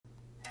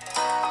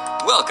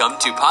Welcome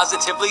to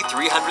Positively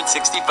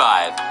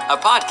 365, a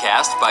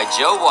podcast by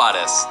Joe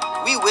Wattis.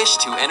 We wish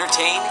to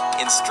entertain,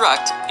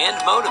 instruct, and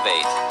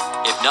motivate.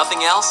 If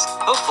nothing else,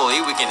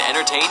 hopefully we can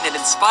entertain and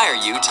inspire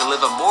you to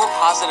live a more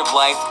positive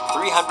life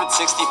 365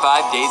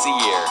 days a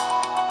year.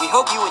 We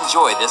hope you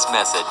enjoy this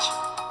message.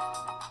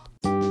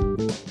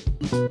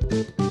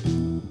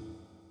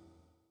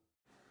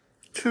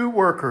 Two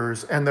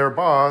workers and their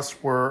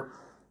boss were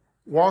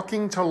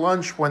walking to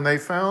lunch when they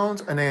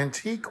found an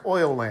antique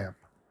oil lamp.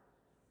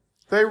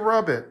 They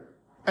rub it,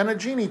 and a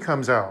genie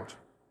comes out.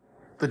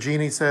 The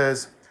genie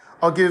says,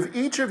 "I'll give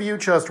each of you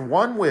just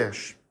one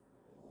wish."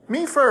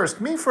 Me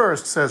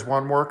first, says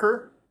one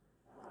worker.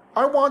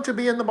 "I want to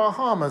be in the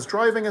Bahamas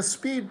driving a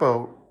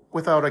speedboat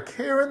without a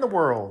care in the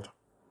world."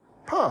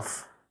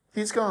 Puff,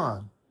 he's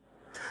gone.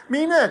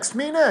 Me next,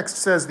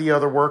 says the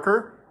other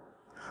worker.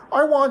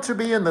 "I want to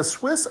be in the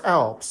Swiss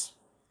Alps,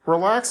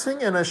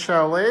 relaxing in a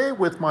chalet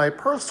with my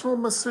personal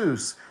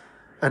masseuse,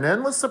 an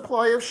endless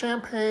supply of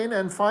champagne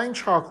and fine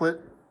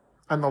chocolate,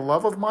 and the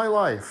love of my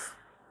life."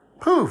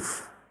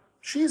 Poof,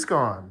 she's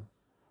gone.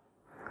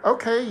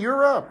 "Okay,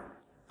 you're up,"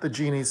 the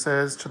genie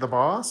says to the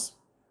boss.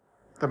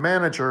 The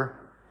manager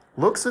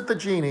looks at the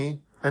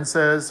genie and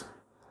says,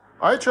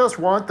 "I just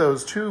want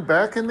those two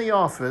back in the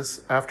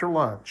office after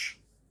lunch."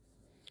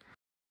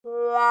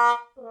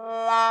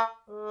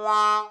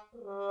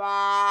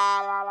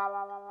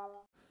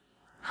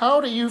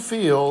 How do you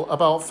feel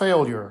about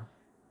failure?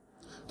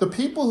 The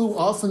people who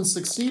often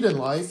succeed in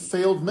life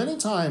failed many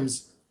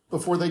times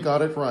before they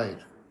got it right.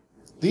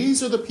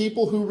 These are the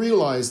people who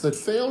realize that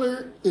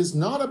failure is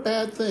not a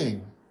bad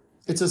thing.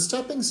 It's a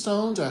stepping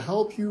stone to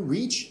help you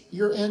reach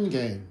your end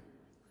game.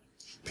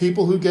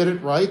 People who get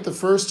it right the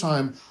first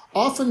time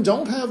often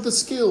don't have the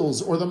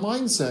skills or the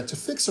mindset to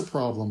fix a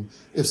problem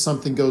if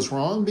something goes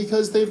wrong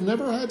because they've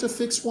never had to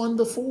fix one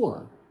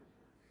before.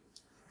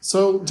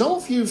 So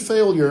don't view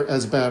failure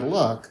as bad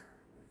luck.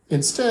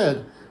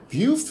 Instead,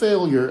 view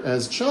failure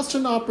as just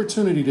an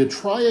opportunity to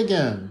try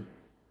again.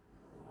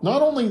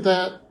 Not only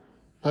that,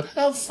 but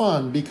have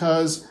fun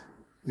because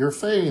you're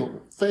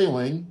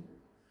failing,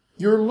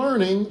 you're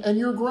learning, and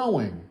you're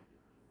growing.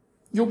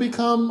 You'll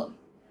become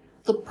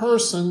the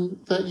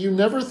person that you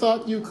never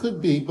thought you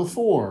could be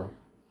before,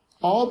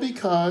 all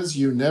because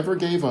you never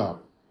gave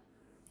up.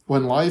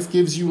 When life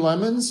gives you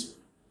lemons,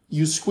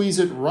 you squeeze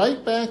it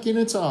right back in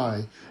its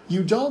eye.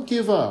 You don't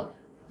give up.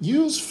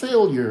 Use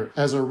failure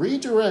as a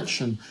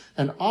redirection,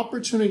 an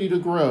opportunity to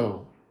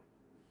grow.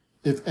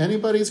 If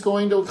anybody's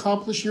going to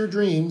accomplish your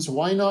dreams,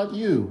 why not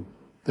you?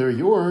 They're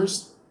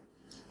yours.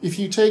 If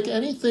you take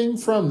anything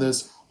from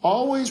this,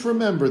 always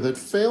remember that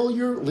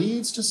failure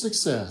leads to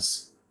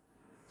success.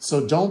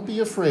 So don't be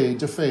afraid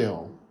to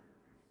fail.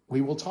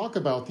 We will talk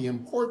about the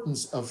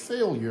importance of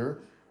failure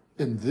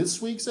in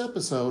this week's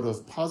episode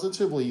of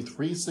Positively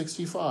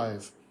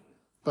 365.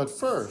 But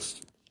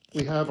first,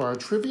 we have our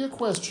trivia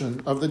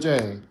question of the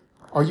day.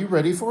 Are you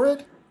ready for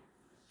it?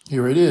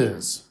 Here it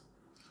is.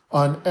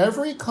 On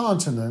every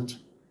continent,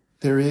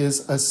 there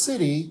is a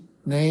city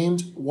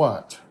named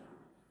what?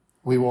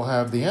 We will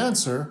have the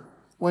answer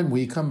when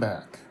we come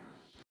back.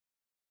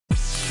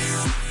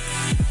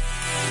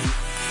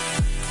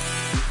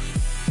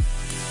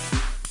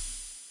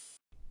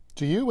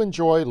 Do you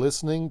enjoy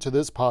listening to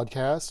this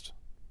podcast?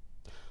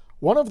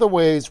 One of the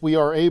ways we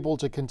are able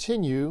to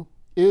continue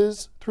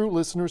is through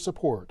listener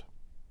support.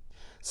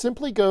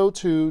 Simply go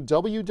to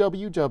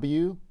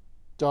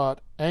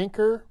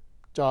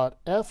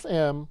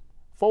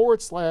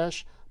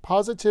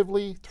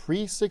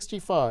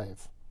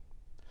www.anchor.fm/positively365.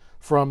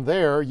 From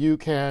there, you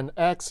can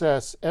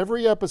access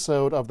every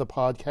episode of the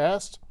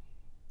podcast.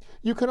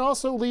 You can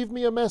also leave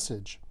me a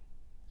message.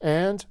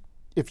 And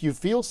if you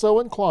feel so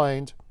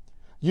inclined,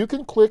 you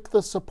can click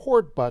the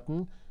support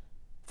button.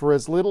 For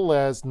as little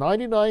as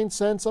 99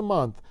 cents a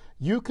month,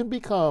 you can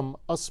become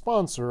a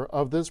sponsor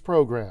of this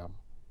program.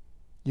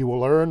 You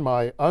will earn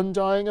my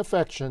undying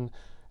affection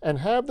and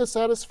have the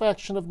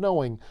satisfaction of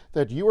knowing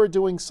that you are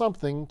doing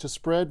something to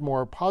spread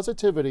more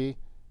positivity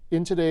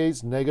in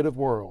today's negative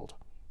world.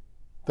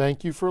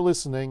 Thank you for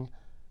listening,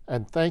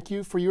 and thank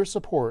you for your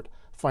support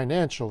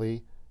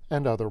financially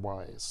and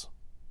otherwise.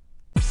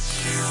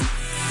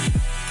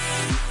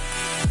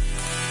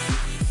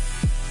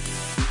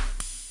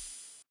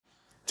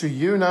 Do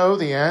you know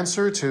the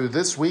answer to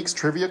this week's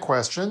trivia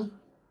question?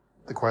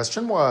 The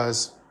question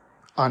was,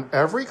 on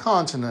every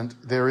continent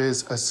there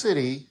is a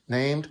city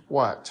named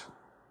what?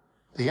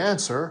 The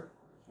answer,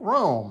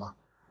 Rome.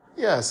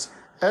 Yes,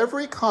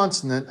 every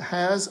continent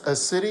has a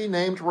city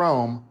named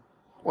Rome.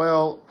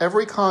 Well,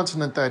 every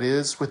continent, that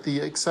is, with the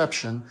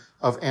exception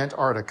of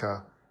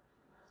Antarctica.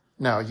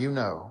 Now you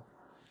know.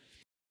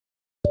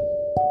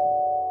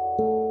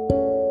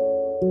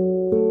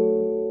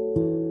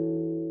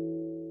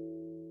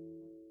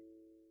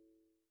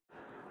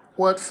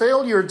 What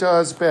failure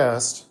does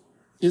best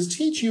is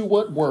teach you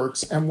what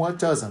works and what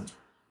doesn't.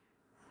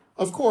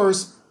 Of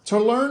course, to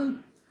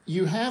learn,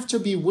 you have to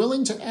be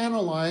willing to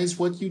analyze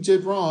what you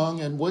did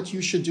wrong and what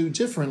you should do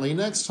differently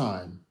next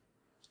time.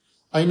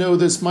 I know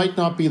this might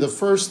not be the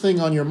first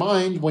thing on your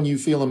mind when you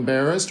feel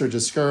embarrassed or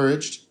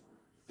discouraged.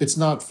 It's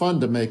not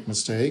fun to make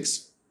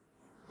mistakes.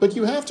 But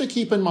you have to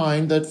keep in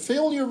mind that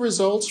failure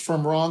results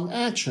from wrong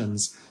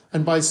actions,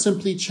 and by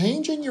simply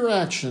changing your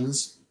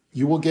actions,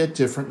 you will get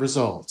different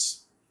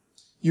results.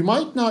 You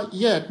might not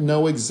yet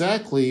know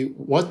exactly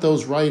what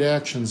those right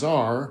actions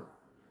are.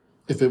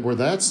 If it were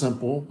that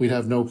simple, we'd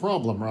have no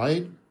problem,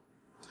 right?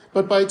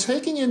 But by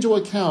taking into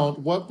account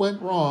what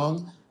went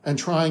wrong and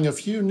trying a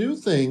few new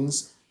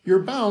things, you're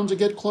bound to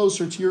get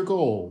closer to your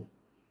goal.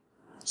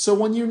 So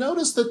when you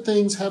notice that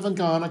things haven't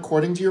gone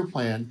according to your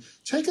plan,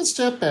 take a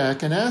step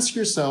back and ask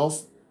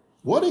yourself,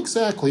 what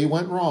exactly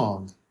went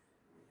wrong?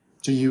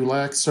 Do you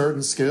lack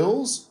certain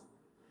skills?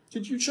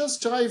 Did you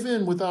just dive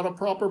in without a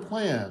proper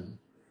plan?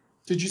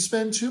 Did you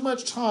spend too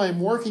much time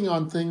working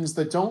on things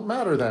that don't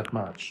matter that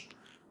much?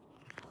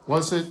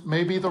 Was it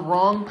maybe the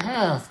wrong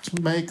path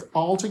to make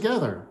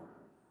altogether?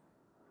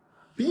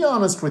 Be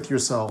honest with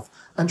yourself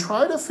and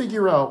try to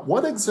figure out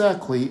what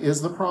exactly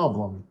is the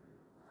problem.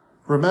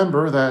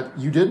 Remember that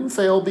you didn't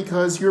fail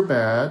because you're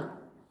bad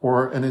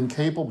or an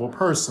incapable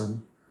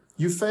person.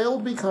 You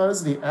failed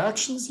because the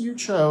actions you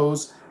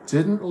chose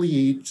didn't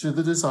lead to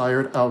the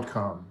desired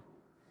outcome.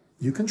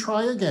 You can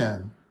try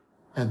again,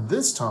 and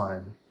this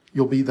time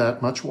you'll be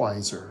that much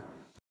wiser.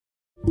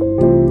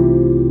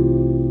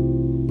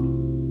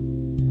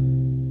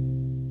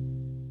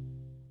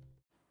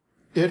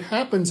 It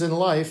happens in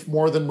life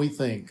more than we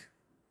think.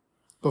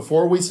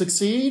 Before we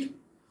succeed,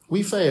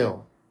 we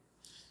fail.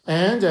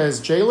 And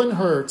as Jalen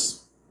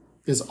Hurts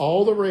is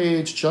all the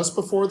rage just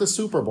before the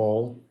Super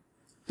Bowl,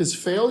 his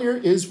failure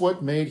is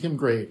what made him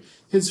great.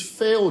 His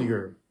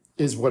failure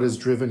is what has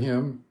driven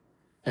him,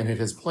 and it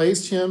has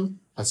placed him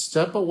a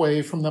step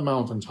away from the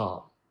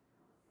mountaintop.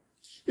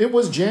 It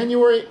was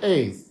January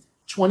 8th,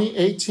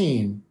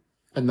 2018,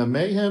 and the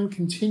mayhem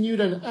continued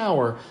an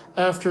hour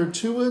after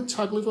Tua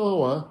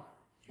Tagovailoa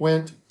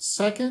went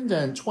 2nd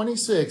and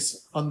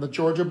 26 on the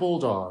Georgia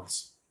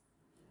Bulldogs.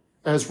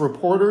 As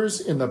reporters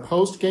in the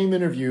post-game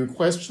interview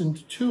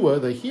questioned Tua,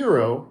 the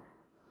hero,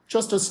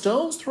 just a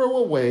stone's throw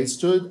away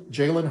stood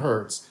Jalen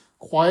Hurts,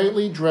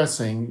 quietly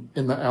dressing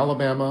in the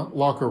Alabama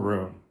locker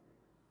room.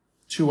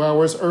 2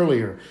 hours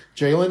earlier,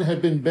 Jalen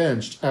had been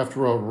benched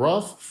after a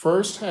rough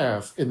first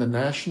half in the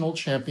national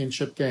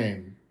championship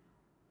game.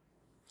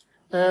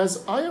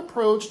 As I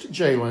approached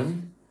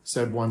Jalen,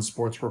 said one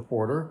sports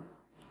reporter,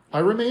 I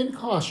remained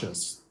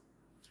cautious,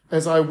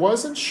 as I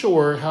wasn't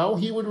sure how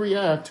he would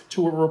react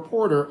to a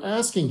reporter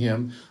asking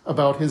him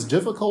about his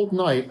difficult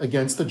night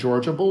against the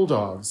Georgia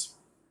Bulldogs.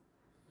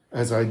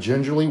 As I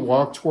gingerly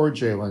walked toward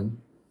Jalen,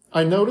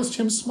 I noticed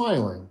him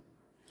smiling.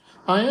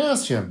 I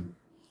asked him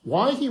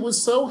why he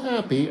was so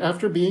happy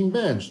after being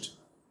benched.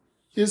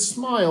 His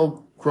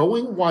smile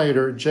growing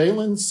wider,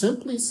 Jalen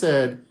simply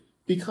said,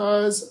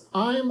 "Because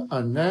I'm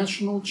a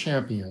national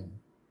champion."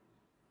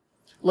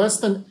 Less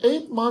than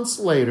 8 months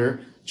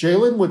later,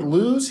 Jalen would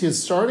lose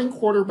his starting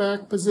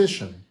quarterback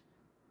position.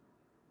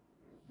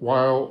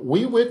 While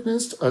we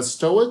witnessed a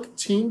stoic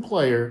team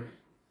player,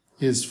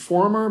 his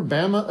former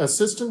Bama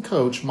assistant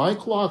coach,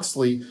 Mike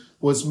Locksley,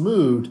 was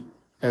moved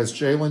as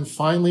Jalen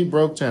finally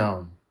broke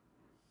down.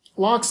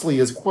 Locksley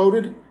is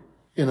quoted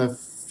in a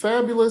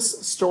fabulous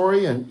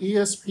story on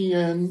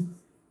ESPN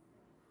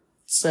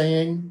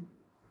saying,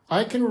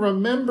 "I can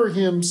remember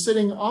him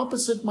sitting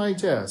opposite my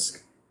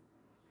desk.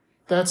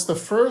 That's the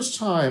first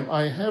time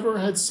I ever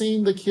had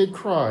seen the kid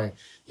cry.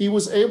 He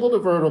was able to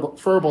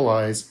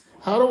verbalize,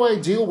 how do I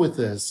deal with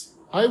this?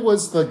 I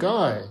was the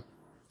guy.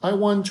 I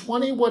won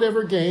 20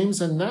 whatever games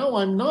and now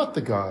I'm not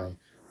the guy.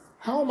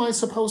 How am I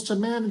supposed to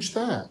manage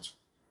that?"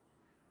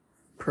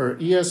 Per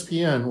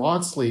ESPN,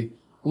 Locksley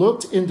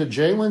looked into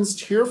Jalen's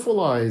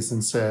tearful eyes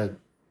and said,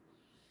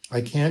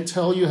 "I can't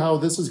tell you how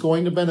this is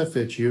going to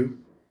benefit you.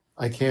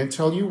 I can't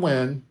tell you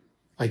when.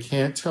 I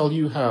can't tell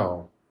you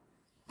how.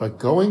 But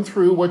going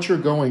through what you're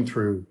going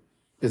through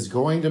is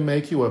going to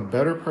make you a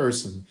better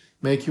person,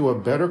 make you a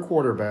better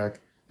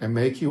quarterback, and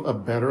make you a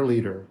better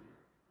leader."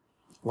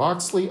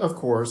 Locksley, of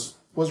course,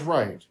 was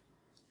right.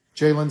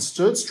 Jalen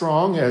stood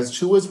strong as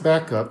Tua's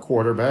backup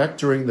quarterback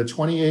during the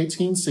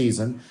 2018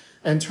 season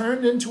and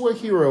turned into a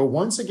hero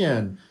once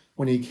again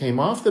when he came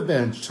off the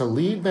bench to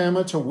lead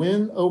Bama to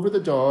win over the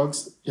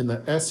Dogs in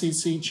the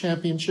SEC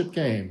championship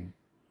game.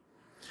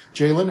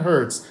 Jalen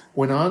Hurts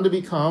went on to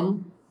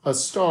become a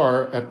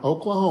star at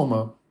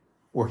Oklahoma,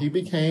 where he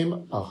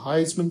became a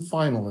Heisman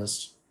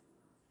finalist.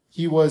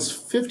 He was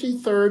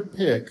 53rd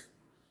pick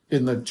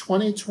in the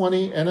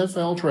 2020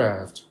 NFL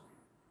Draft.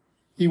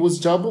 He was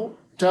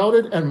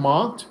doubted and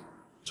mocked,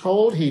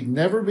 told he'd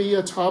never be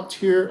a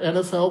top-tier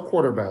NFL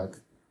quarterback.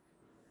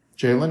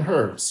 Jalen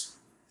Hurts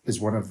is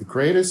one of the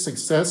greatest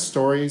success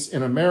stories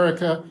in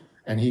America,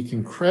 and he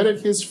can credit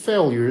his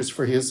failures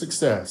for his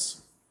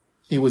success.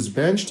 He was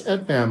benched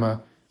at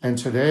Bama, and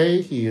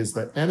today he is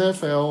the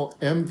NFL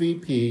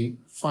MVP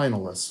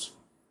finalist.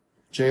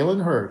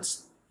 Jalen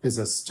Hurts is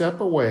a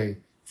step away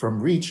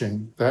from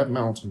reaching that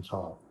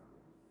mountaintop.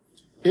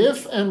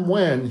 If and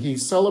when he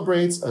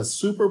celebrates a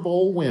Super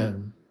Bowl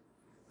win,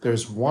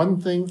 there's one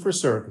thing for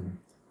certain.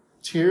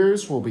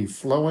 Tears will be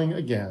flowing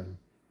again.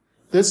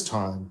 This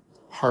time,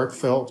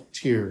 heartfelt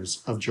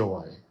tears of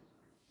joy.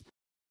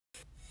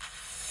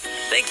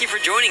 Thank you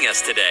for joining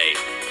us today.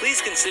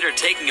 Please consider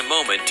taking a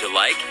moment to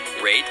like,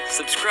 rate,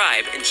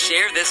 subscribe, and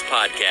share this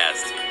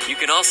podcast. You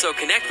can also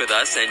connect with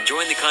us and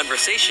join the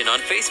conversation on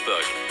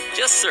Facebook.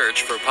 Just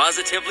search for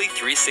Positively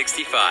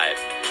 365.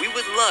 We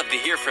would love to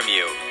hear from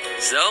you.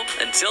 So,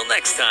 until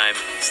next time,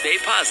 stay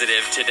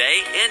positive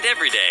today and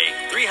every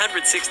day,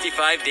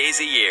 365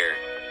 days a year.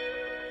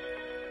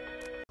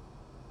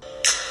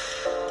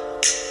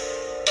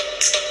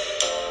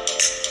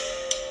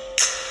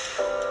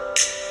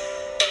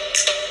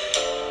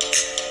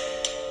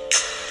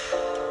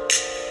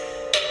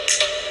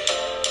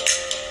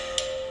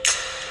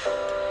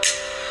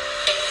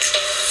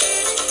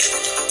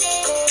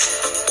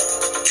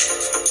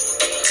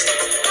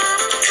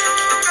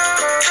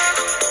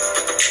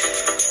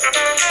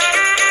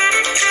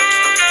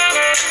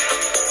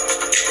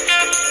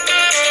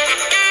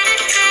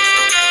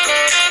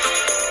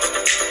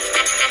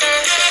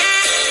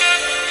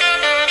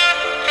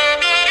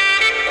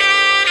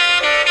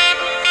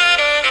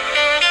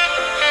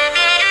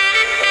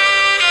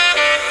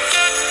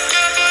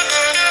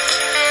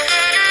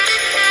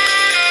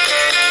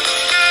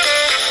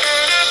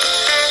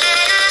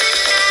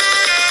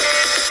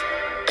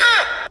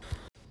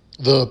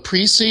 The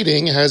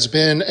preceding has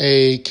been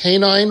a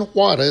Canine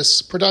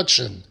Wattis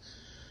production.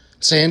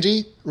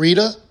 Sandy,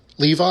 Rita,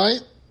 Levi,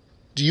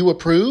 do you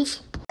approve?